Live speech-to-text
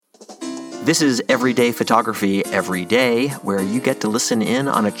This is Everyday Photography Every Day, where you get to listen in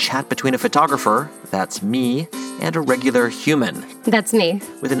on a chat between a photographer, that's me, and a regular human. That's me.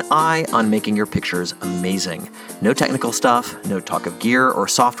 With an eye on making your pictures amazing. No technical stuff, no talk of gear or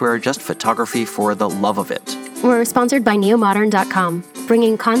software, just photography for the love of it. We're sponsored by neomodern.com,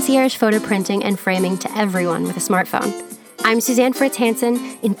 bringing concierge photo printing and framing to everyone with a smartphone. I'm Suzanne Fritz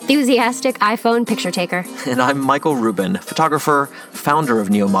Hansen, enthusiastic iPhone picture taker. And I'm Michael Rubin, photographer, founder of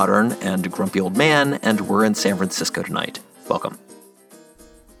Neomodern and Grumpy Old Man, and we're in San Francisco tonight. Welcome.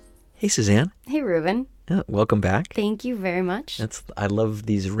 Hey, Suzanne. Hey, Rubin. Welcome back. Thank you very much. I love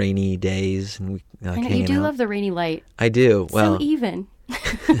these rainy days. And we I know, you do love the rainy light. I do. Well, so even.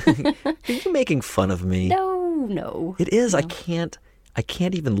 Are you making fun of me? No. It is. No. I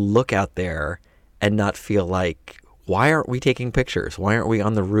can't even look out there and not feel like, why aren't we taking pictures? Why aren't we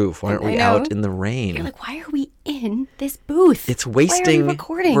on the roof? Why aren't we out in the rain? You're like, why are we in this booth? It's wasting. Why are we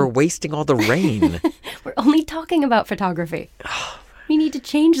recording? We're wasting all the rain. We're only talking about photography. We need to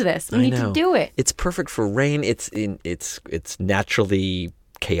change this. We need to do it. It's perfect for rain. It's naturally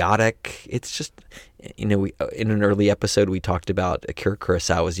chaotic. It's just, we, in an early episode, we talked about Akira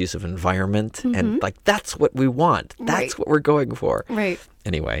Kurosawa's use of environment, and that's what we want. That's what we're going for. Right.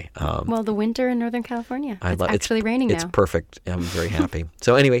 Anyway. Well, the winter in Northern California. It's actually raining now. It's perfect. I'm very happy.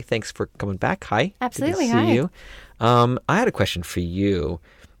 So anyway, thanks for coming back. Hi. Absolutely. Good to see you. I had a question for you.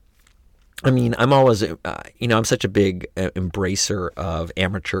 I mean, I'm always, I'm such a big embracer of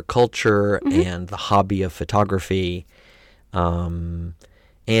amateur culture and the hobby of photography. And,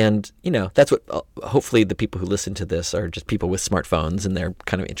 that's what, hopefully the people who listen to this are just people with smartphones and they're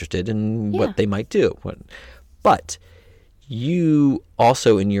kind of interested in what they might do. But you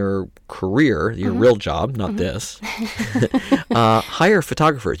also in your career, your real job, not this, hire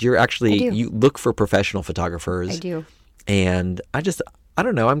photographers. You look for professional photographers. I do. And I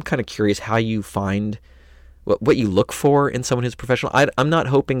don't know, I'm kind of curious how you find what you look for in someone who's professional. I'm not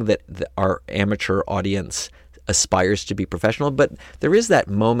hoping that our amateur audience aspires to be professional, but there is that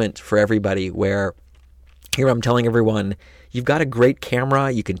moment for everybody where here I'm telling everyone, you've got a great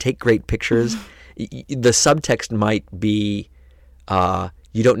camera, you can take great pictures. The subtext might be,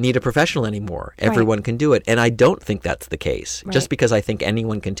 you don't need a professional anymore. Everyone can do it. And I don't think that's the case. Just because I think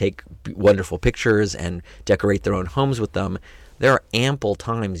anyone can take wonderful pictures and decorate their own homes with them, there are ample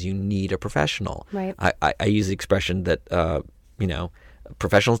times you need a professional. Right. I use the expression that,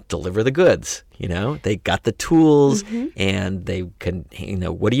 professionals deliver the goods. They got the tools and they can,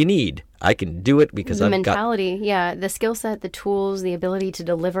 what do you need? I can do it because I've got... The mentality, the skill set, the tools, the ability to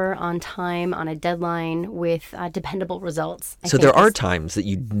deliver on time, on a deadline with dependable results. So there are times that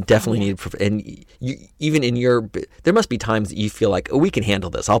you definitely need, and even in there must be times that you feel like, we can handle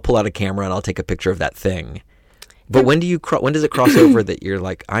this. I'll pull out a camera and I'll take a picture of that thing. But when does it cross over that you're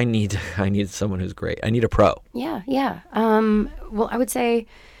like, I need someone who's great. I need a pro. Yeah. Well, I would say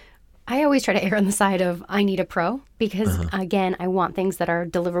I always try to err on the side of I need a pro because, again, I want things that are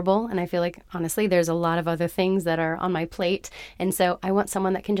deliverable. And I feel like, honestly, there's a lot of other things that are on my plate. And so I want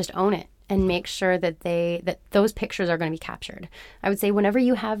someone that can just own it and make sure that those pictures are going to be captured. I would say whenever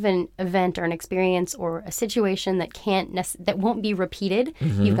you have an event or an experience or a situation that won't be repeated,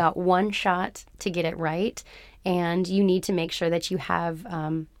 you've got one shot to get it right. And you need to make sure that you have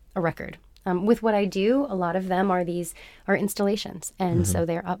a record. With what I do, a lot of them are installations. And so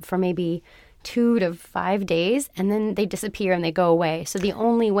they're up for maybe 2 to 5 days, and then they disappear and they go away. So the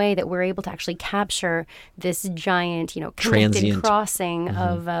only way that we're able to actually capture this giant, connected crossing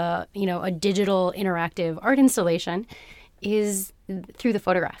of, a digital interactive art installation is through the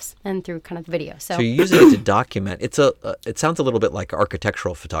photographs and through kind of the video. So you're using it to document. It sounds a little bit like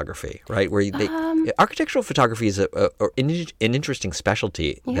architectural photography, right? Where architectural photography is an interesting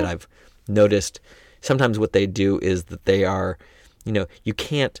specialty that I've noticed. Sometimes what they do is that they are, you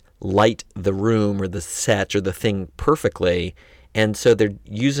can't light the room or the set or the thing perfectly, and so they're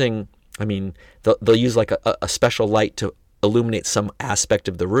using. They'll use like a special light to illuminate some aspect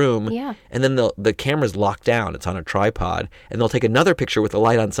of the room, and then the camera's locked down. It's on a tripod, and they'll take another picture with the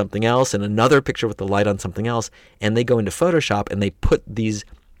light on something else and another picture with the light on something else, and they go into Photoshop and they put these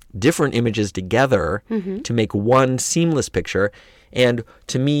different images together to make one seamless picture. And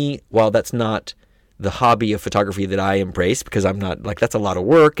to me, while that's not the hobby of photography that I embrace, because I'm not like, that's a lot of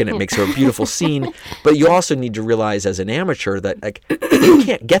work and it makes for a beautiful scene. But you also need to realize as an amateur that like you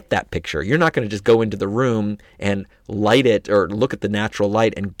can't get that picture. You're not going to just go into the room and light it or look at the natural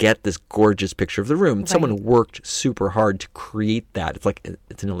light and get this gorgeous picture of the room. Right. Someone worked super hard to create that. It's like,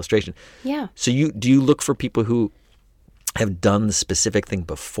 it's an illustration. Yeah. So do you look for people who have done the specific thing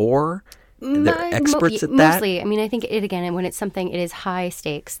before they're experts at that? Mostly. I mean, I think again, when it's something, it is high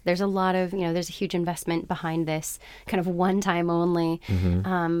stakes. There's a lot of, there's a huge investment behind this kind of one time only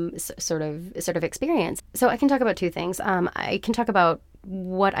sort of experience. So I can talk about two things. I can talk about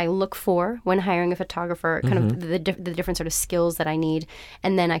what I look for when hiring a photographer, kind of the different sort of skills that I need,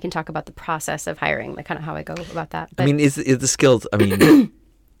 and then I can talk about the process of hiring, like kind of how I go about that. But, I mean, is the skills? I mean,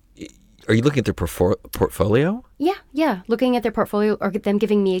 are you looking at their portfolio? Yeah. Looking at their portfolio or them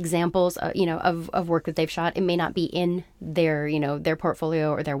giving me examples, of work that they've shot. It may not be in their, their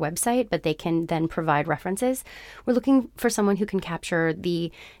portfolio or their website, but they can then provide references. We're looking for someone who can capture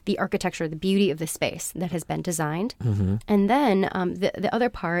the architecture, the beauty of the space that has been designed. And then the other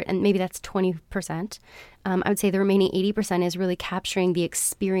part, and maybe that's 20%, I would say the remaining 80% is really capturing the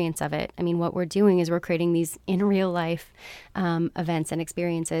experience of it. I mean, what we're doing is we're creating these in real life events and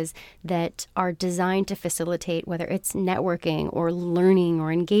experiences that are designed to facilitate whether it's networking or learning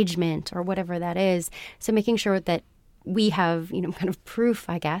or engagement or whatever that is. So making sure that we have, kind of proof,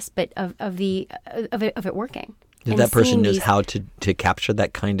 I guess, but of it working. That person knows how to capture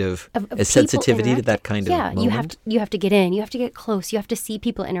that kind of sensitivity to that kind of moment? you have to get in, you have to get close, you have to see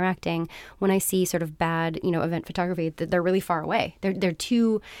people interacting. When I see sort of bad, event photography, they're really far away. They're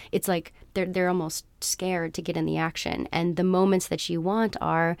too, it's like they're almost scared to get in the action. And the moments that you want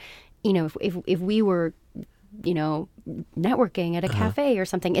are, if we were, networking at a cafe or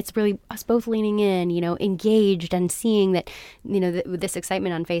something, it's really us both leaning in, engaged and seeing that, this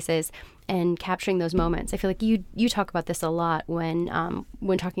excitement on faces and capturing those moments. I feel like you talk about this a lot when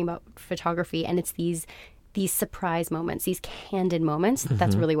talking about photography, and it's these surprise moments, these candid moments.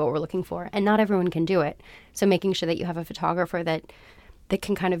 That's really what we're looking for. And not everyone can do it. So making sure that you have a photographer that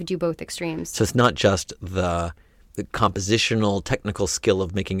can kind of do both extremes. So it's not just the compositional technical skill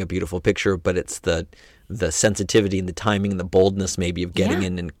of making a beautiful picture, but it's the sensitivity and the timing and the boldness maybe of getting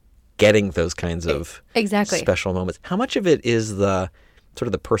in and getting those kinds of special moments. How much of it is the sort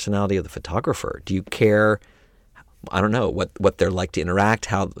of the personality of the photographer? Do you care, I don't know, what they're like to interact,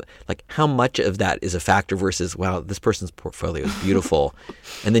 how much of that is a factor versus, wow, this person's portfolio is beautiful,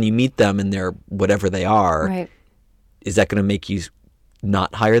 and then you meet them and they're whatever they are. Right. Is that going to make you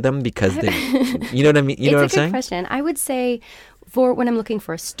not hire them because they, you know what I mean? You know what I'm saying? It's a good question. I would say for when I'm looking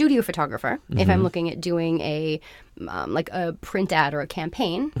for a studio photographer, if I'm looking at doing a print ad or a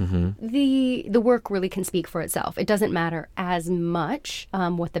campaign, the work really can speak for itself. It doesn't matter as much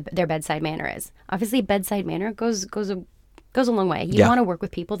what their bedside manner is. Obviously, bedside manner goes a long way. You want to work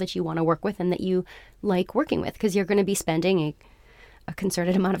with people that you want to work with and that you like working with, because you're going to be spending a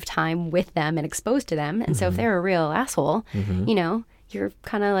concerted amount of time with them and exposed to them. And so if they're a real asshole, you're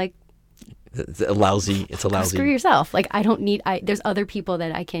kind of like, it's a lousy. Screw yourself. Like, there's other people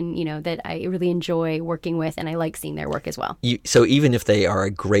that I can, that I really enjoy working with, and I like seeing their work as well. So even if they are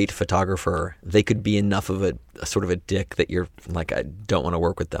a great photographer, they could be enough of a sort of a dick that you're like, I don't want to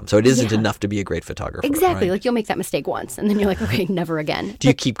work with them. So it isn't enough to be a great photographer. Exactly. Right? Like, you'll make that mistake once, and then you're like, okay, never again. Do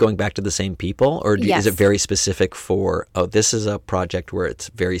you keep going back to the same people, or is it very specific for, this is a project where it's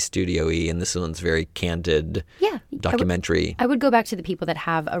very studio-y, and this one's very candid, documentary? I would go back to the people that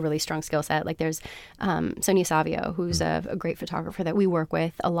have a really strong skill set. Like, there's Sonia Savio, who's a great photographer that we work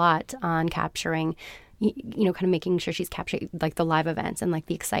with a lot on capturing, kind of making sure she's capturing like the live events and like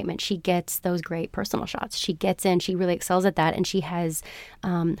the excitement. She gets those great personal shots. She gets in, she really excels at that. And she has,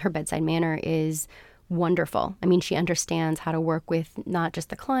 her bedside manner is wonderful. I mean, she understands how to work with not just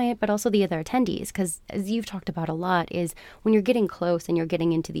the client, but also the other attendees. Because as you've talked about a lot, is when you're getting close and you're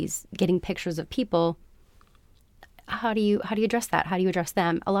getting into getting pictures of people, how do you address that? How do you address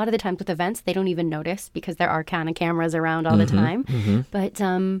them? A lot of the times with events, they don't even notice because there are kind of cameras around all the time. But,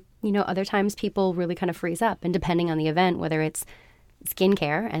 other times people really kind of freeze up. And depending on the event, whether it's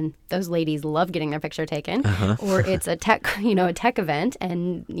skincare, and those ladies love getting their picture taken, or it's a tech event,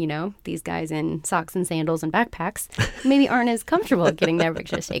 and, these guys in socks and sandals and backpacks maybe aren't as comfortable getting their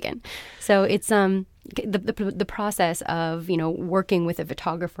pictures taken. So it's the process of, working with a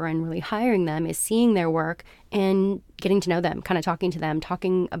photographer and really hiring them is seeing their work and getting to know them, kind of talking to them,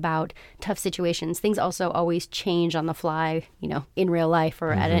 talking about tough situations. Things also always change on the fly, in real life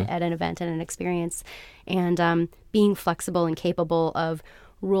or at an event and an experience. And being flexible and capable of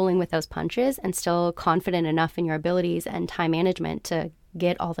rolling with those punches and still confident enough in your abilities and time management to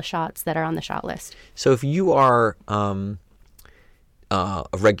get all the shots that are on the shot list. So if you are a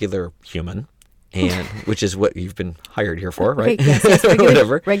regular human, and which is what you've been hired here for, right? Yes,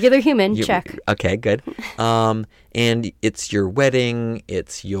 Whatever. Regular human, check. Okay, good. And it's your wedding,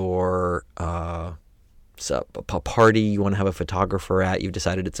 it's your a party you want to have a photographer at. You've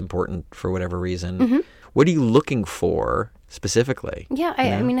decided it's important for whatever reason. what are you looking for specifically? Yeah,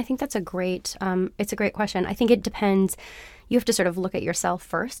 I mean, I think that's it's a great question. I think it depends. You have to sort of look at yourself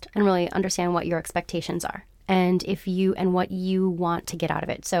first and really understand what your expectations are and what you want to get out of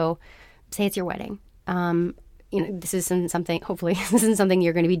it. So say it's your wedding. This isn't something, hopefully, this isn't something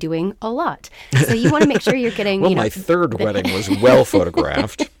you're going to be doing a lot. So you want to make sure you're getting, well, my third wedding was well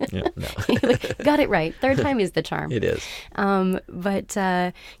photographed. Yeah, no. Got it right. Third time is the charm. It is. But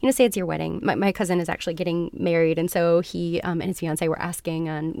say it's your wedding. My cousin is actually getting married. And so he and his fiance were asking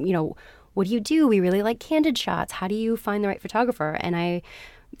what do you do? We really like candid shots. How do you find the right photographer? And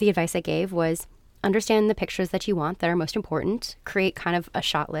the advice I gave was, understand the pictures that you want that are most important. Create kind of a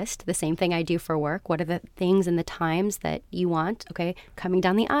shot list, the same thing I do for work. What are the things and the times that you want? Okay, coming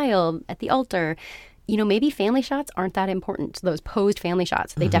down the aisle, at the altar. Maybe family shots aren't that important. Those posed family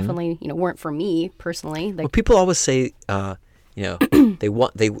shots, they definitely, weren't for me personally. Well, people always say, they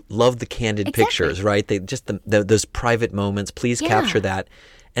love the candid pictures, right? They just those private moments. Please capture that.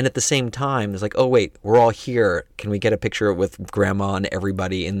 And at the same time, it's like, oh, wait, we're all here. Can we get a picture with grandma and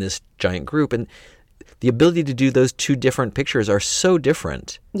everybody in this giant group? And the ability to do those two different pictures are so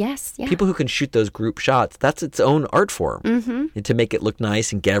different. Yes. Yeah. People who can shoot those group shots, that's its own art form. And to make it look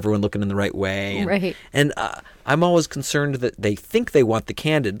nice and get everyone looking in the right way. And, right. And I'm always concerned that they think they want the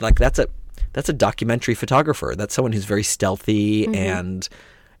candid. Like that's a documentary photographer. That's someone who's very stealthy and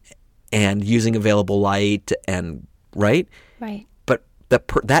using available light and right. Right.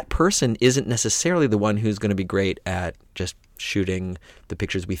 That person isn't necessarily the one who's going to be great at just shooting the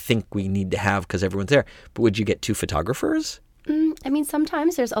pictures we think we need to have because everyone's there. But would you get two photographers? I mean,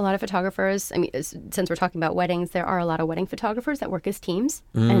 sometimes there's a lot of photographers. I mean, since we're talking about weddings, there are a lot of wedding photographers that work as teams.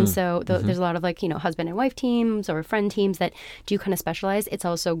 And so there's a lot of husband and wife teams or friend teams that do kind of specialize. It's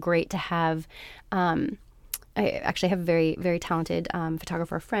also great to have I actually have very, very talented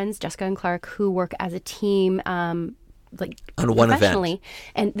photographer friends, Jessica and Clark, who work as a team on one professionally,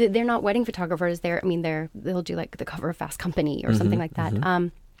 event. And they're not wedding photographers. They'll do like the cover of Fast Company or something like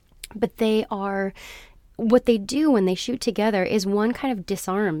that. But what they do when they shoot together is one kind of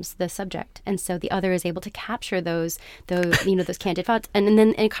disarms the subject, and so the other is able to capture those candid shots, and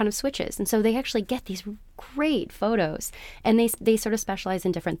then it kind of switches, and so they actually get these great photos, and they sort of specialize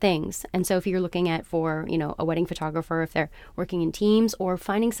in different things. And so if you're looking at for a wedding photographer, if they're working in teams or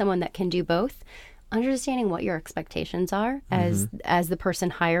finding someone that can do both, understanding what your expectations are as the person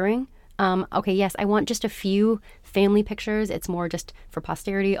hiring. Okay, yes, I want just a few family pictures. It's more just for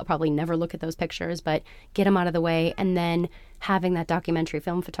posterity. I'll probably never look at those pictures, but get them out of the way. And then having that documentary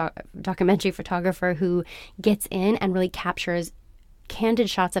photographer who gets in and really captures candid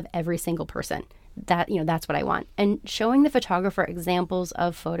shots of every single person. That's what I want. And showing the photographer examples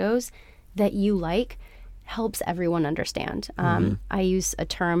of photos that you like helps everyone understand. I use a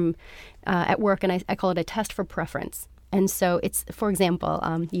term at work, and I call it a test for preference. And so it's, for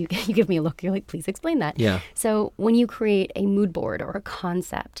example, you give me a look. You're like, please explain that. Yeah. So when you create a mood board or a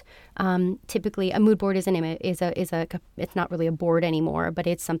concept, typically a mood board is it's not really a board anymore, but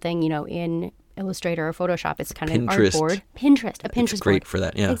it's something in Illustrator or Photoshop. It's kind of an art board. A Pinterest it's great board. For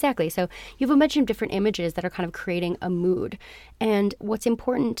that. Yeah. Exactly. So you have a bunch of different images that are kind of creating a mood. And what's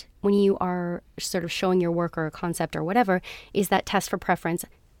important when you are sort of showing your work or a concept or whatever is that test for preference.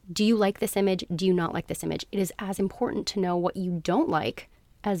 Do you like this image? Do you not like this image? It is as important to know what you don't like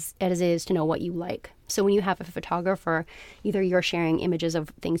as it is to know what you like. So when you have a photographer, either you're sharing images of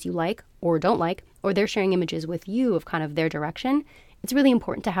things you like or don't like, or they're sharing images with you of kind of their direction. It's really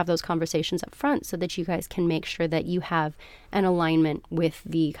important to have those conversations up front so that you guys can make sure that you have an alignment with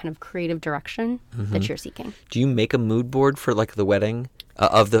the kind of creative direction that you're seeking. Do you make a mood board for like the wedding?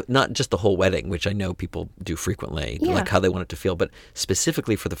 Not just the whole wedding, which I know people do frequently, like how they want it to feel, but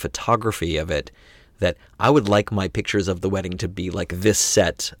specifically for the photography of it, that I would like my pictures of the wedding to be like this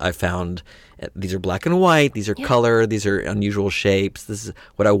set I found. These are black and white, these are color, these are unusual shapes. This is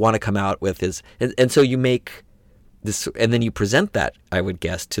what I want to come out with and so you make this, and then you present that, I would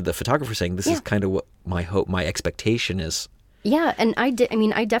guess, to the photographer saying, this is kind of what my hope, my expectation is. Yeah, and I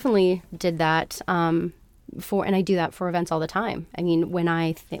definitely did that. And I do that for events all the time. I mean, when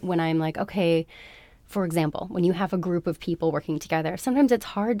I'm like, okay, for example, when you have a group of people working together, sometimes it's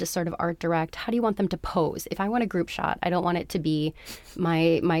hard to sort of art direct. How do you want them to pose? If I want a group shot, I don't want it to be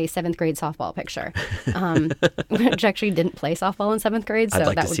my seventh grade softball picture, which actually didn't play softball in seventh grade, so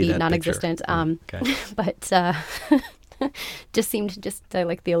that would be non-existent. But just seemed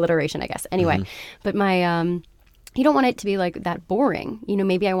like the alliteration, I guess. Anyway, but my you don't want it to be like that boring.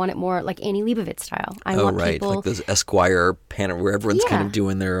 Maybe I want it more like Annie Leibovitz style. I want right. people, Like those Esquire where everyone's kind of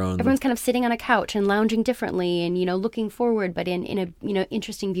doing their own. Everyone's kind of sitting on a couch and lounging differently and, looking forward, but in a,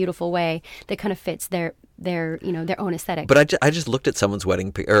 interesting, beautiful way that kind of fits their own aesthetic. But I just looked at someone's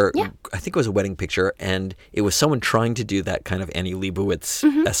wedding picture, I think it was a wedding picture, and it was someone trying to do that kind of Annie Leibovitz,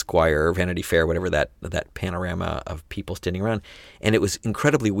 Esquire, Vanity Fair, whatever that panorama of people standing around, and it was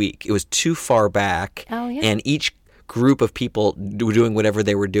incredibly weak. It was too far back, and each group of people doing whatever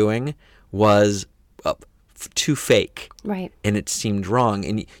they were doing was too fake. Right. And it seemed wrong.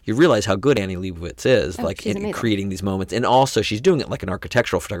 And you realize how good Annie Leibovitz is, like in creating these moments. And also she's doing it like an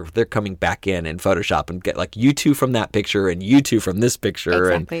architectural photographer. They're coming back in Photoshop and get like you two from that picture and you two from this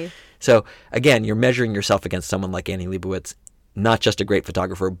picture. Exactly. And so again, you're measuring yourself against someone like Annie Leibovitz, not just a great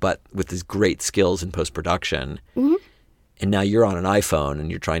photographer, but with these great skills in post-production. Mm-hmm. And now you're on an iPhone and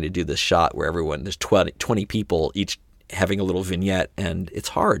you're trying to do this shot where there's 20 people each having a little vignette, and it's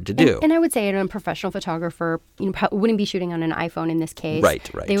hard to do. And I would say a professional photographer, wouldn't be shooting on an iPhone in this case. Right.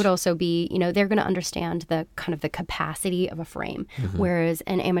 They would also be, they're going to understand the kind of the capacity of a frame, whereas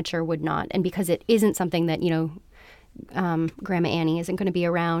an amateur would not. And because it isn't something that, Grandma Annie isn't going to be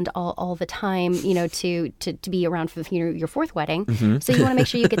around all the time, to be around for your fourth wedding. Mm-hmm. So you want to make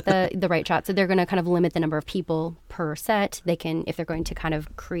sure you get the right shot. So they're going to kind of limit the number of people per set. They can, if they're going to kind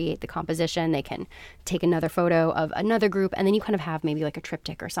of create the composition, they can take another photo of another group, and then you kind of have maybe like a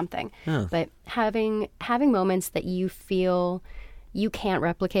triptych or something. Oh. But having moments that you feel you can't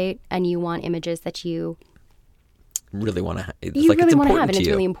replicate, and you want images that you really want to have. You like really want to have, and it's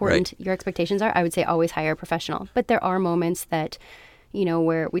really right? important. Your expectations are, I would say, always hire a professional. But there are moments that,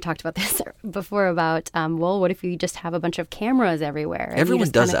 where we talked about this before about, what if you just have a bunch of cameras everywhere? Everyone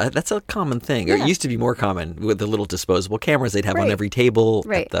does that. That's a common thing. Yeah. It used to be more common with the little disposable cameras they'd have on every table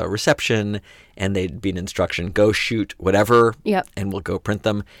at the reception, and they'd be an instruction, go shoot whatever, and we'll go print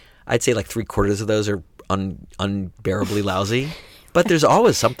them. I'd say like 3/4 of those are unbearably lousy. But there's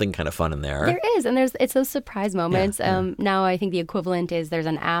always something kind of fun in there. There is, and it's those surprise moments. Now I think the equivalent is there's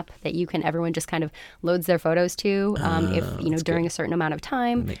an app that everyone just kind of loads their photos to. If during a certain amount of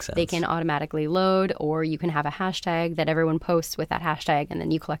time, they can automatically load, or you can have a hashtag that everyone posts with that hashtag, and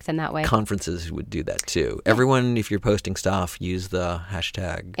then you collect them that way. Conferences would do that too. Everyone, if you're posting stuff, use the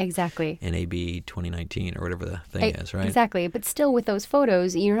hashtag exactly NAB 2019 or whatever the thing is, right? Exactly, but still with those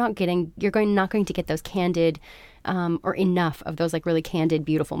photos, you're not going to get those candid. Or enough of those like really candid,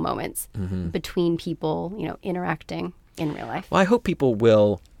 beautiful moments between people, interacting in real life. Well, I hope people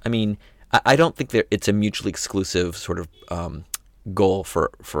will. I mean, I don't think that it's a mutually exclusive sort of goal for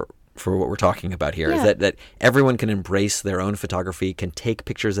what we're talking about here. Is that everyone can embrace their own photography, can take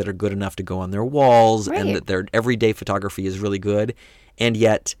pictures that are good enough to go on their walls, and that their everyday photography is really good, and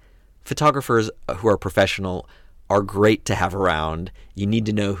yet photographers who are professional are great to have around. You need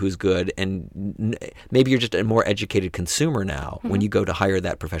to know who's good, and maybe you're just a more educated consumer now. When you go to hire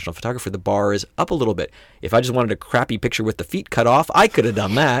that professional photographer, the bar is up a little bit. If I just wanted a crappy picture with the feet cut off, I could have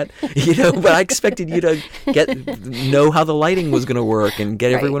done that, but I expected you to know how the lighting was going to work and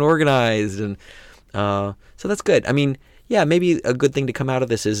get everyone organized, and so that's good. I mean, yeah, maybe a good thing to come out of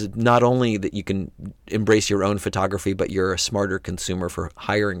this is not only that you can embrace your own photography, but you're a smarter consumer for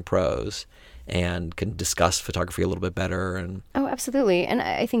hiring pros and can discuss photography a little bit better. And absolutely. And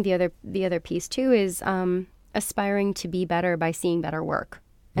I think the other piece too is aspiring to be better by seeing better work.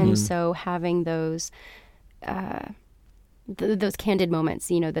 And so having those candid moments,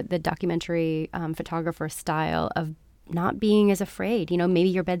 the documentary photographer style of not being as afraid. Maybe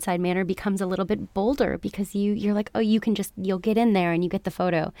your bedside manner becomes a little bit bolder because you're like, you'll get in there and you get the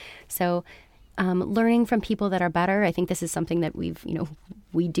photo. So learning from people that are better. I think this is something that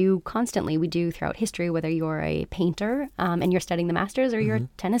we do constantly. We do throughout history, whether you're a painter and you're studying the masters, or you're a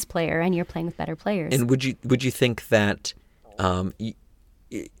tennis player and you're playing with better players. And would you think that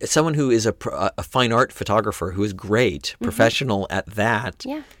someone who is a fine art photographer who is great, professional at that,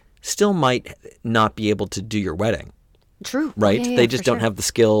 still might not be able to do your wedding? True. Right? Yeah, they just don't have the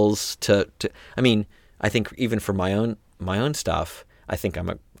skills to. I mean, I think even for my own stuff, I think I'm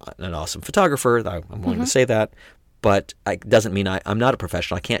an awesome photographer. I'm willing to say that, but it doesn't mean I'm not a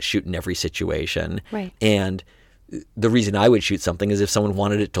professional. I can't shoot in every situation. Right. And the reason I would shoot something is if someone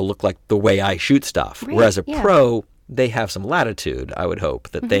wanted it to look like the way I shoot stuff. Right. Whereas a pro, they have some latitude, I would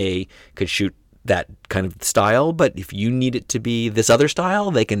hope, that they could shoot that kind of style. But if you need it to be this other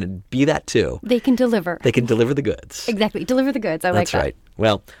style, they can be that too. They can deliver. They can deliver the goods. Exactly. Deliver the goods. I like that. That's right.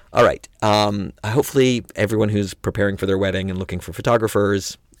 Well, all right. Hopefully everyone who's preparing for their wedding and looking for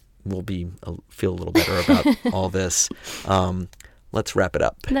photographers will feel a little better about all this. let's wrap it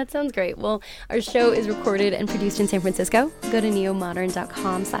up. That sounds great. Well, our show is recorded and produced in San Francisco. Go to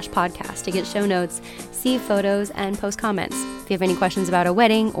neomodern.com/podcast to get show notes, see photos, and post comments. If you have any questions about a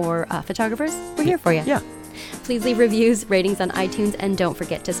wedding or photographers, we're here for you. Yeah. Please leave reviews, ratings on iTunes, and don't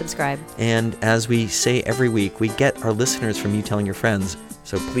forget to subscribe. And as we say every week, we get our listeners from you telling your friends.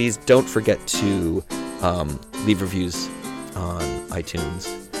 So please don't forget to leave reviews on iTunes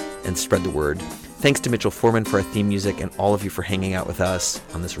and spread the word. Thanks to Mitchell Foreman for our theme music and all of you for hanging out with us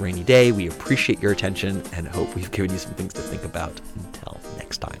on this rainy day. We appreciate your attention and hope we've given you some things to think about. Until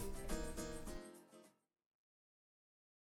next time.